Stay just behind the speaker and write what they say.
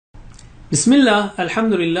Bismillah,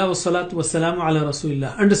 Alhamdulillah, wassalatu wassalamu ala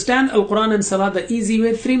Rasulillah. Understand Al-Quran and Salah the easy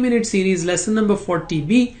way 3-minute series, lesson number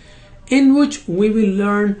 40b, in which we will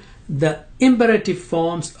learn the imperative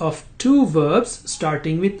forms of two verbs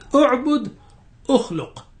starting with u'bud,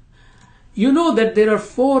 ukhluq. You know that there are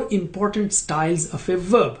 4 important styles of a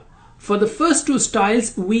verb. For the first 2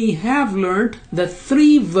 styles, we have learned the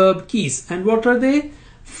 3 verb keys. And what are they?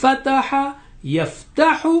 Fataha,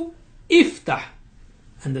 yaftahu, iftah.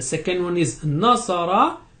 And the second one is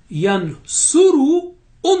nasara, yansuru,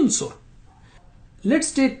 unsur.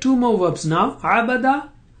 Let's take 2 more verbs now. Abada,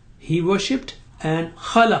 he worshipped, and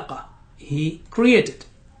khalaqa, he created.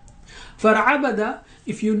 For abada,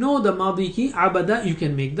 if you know the madi ki, abada, you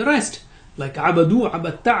can make the rest. Like abadu,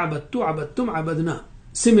 abatta, abattu, abattum, abadna.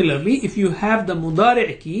 Similarly, if you have the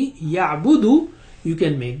mudari' ki, ya'budu, you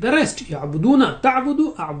can make the rest. Ya'buduna,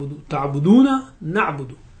 ta'budu, a'budu, ta'buduna,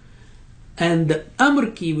 na'budu. And the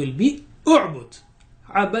amr key will be u'bud.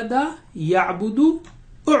 Abada, ya'budu,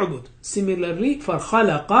 u'bud. Similarly, for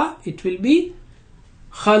khalaqa, it will be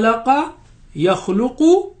khalaqa,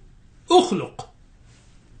 yakhluqu, ukhluq.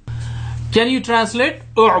 Can you translate?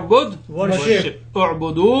 U'bud, worship.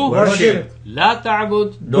 U'budu, worship. La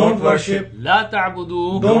ta'bud, don't worship. La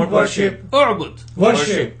ta'budu, don't worship. U'bud,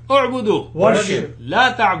 Worship. U'budu, Worship.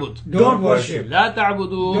 La ta'bud, Don't worship. La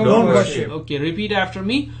ta'budu, Don't worship. Okay, repeat after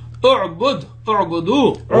me. اعبد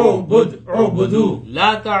اعبدوا عبد عبدوا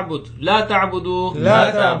لا تعبد لا تعبدوا لا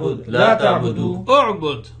تعبد لا تعبدوا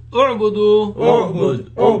اعبد اعبدوا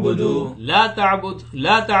عبد عبدوا لا تعبد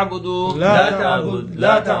لا تعبدوا لا تعبد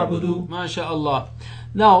لا تعبدوا. MashaAllah.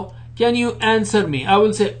 Now, can you answer me? I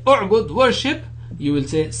will say اعبد, worship. You will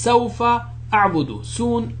say سوف أعبد,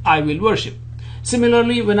 soon I will worship.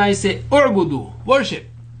 Similarly, when I say اعبدوا, worship,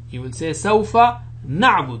 you will say سوف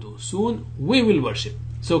نعبد, soon we will worship.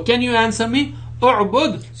 So can you answer me?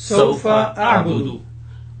 اعبد سوف أعبد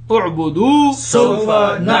اعبدوا سوف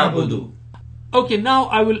نعبد. Okay, now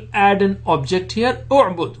I will add an object here.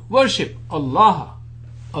 اعبد, worship Allah,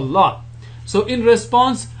 Allah. So in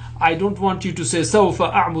response, I don't want you to say سوف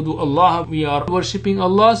أعبد Allah, we are worshipping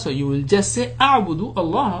Allah. So you will just say أعبد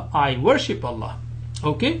Allah, I worship Allah.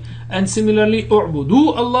 Okay, and similarly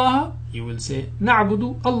اعبدوا Allah, you will say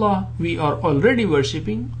نعبد Allah, we are already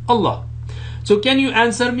worshipping Allah. So can you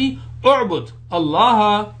answer me? اعبد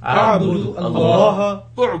الله أعبد الله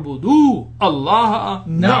اعبدوا الله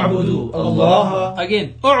نعبد الله. Again,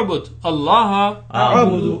 اعبد الله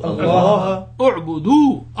أعبد الله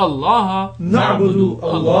اعبدوا الله نعبد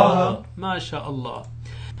الله. MashaAllah.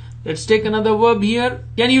 Let's take another verb here.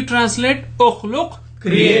 Can you translate? اخلق,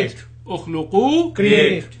 create. اخلقوا,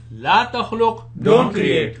 create. لا تخلق, don't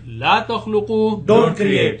create. لا تخلقوا, don't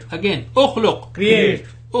create. Again, اخلق, create.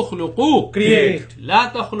 اخلقوا, create. لا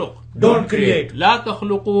تخلق, don't create. لا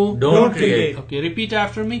تخلقوا, don't create. Okay, repeat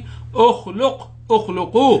after me. اخلق,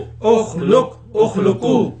 اخلقوا, أخلق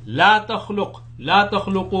أخلقوا لا تخلق, لا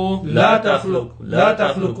تخلقوا, لا تخلق لا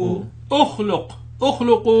تخلقوا. اخلق,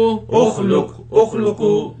 اخلقوا, أخلق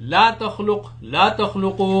أخلقوا لا تخلق, لا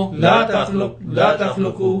تخلقوا, لا تخلق لا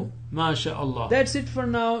تخلقوا. MashaAllah. That's it for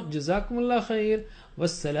now. Jazakumullah khair.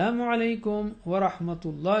 Wassalamu alaikum wa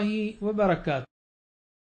rahmatullahi wa barakatuh.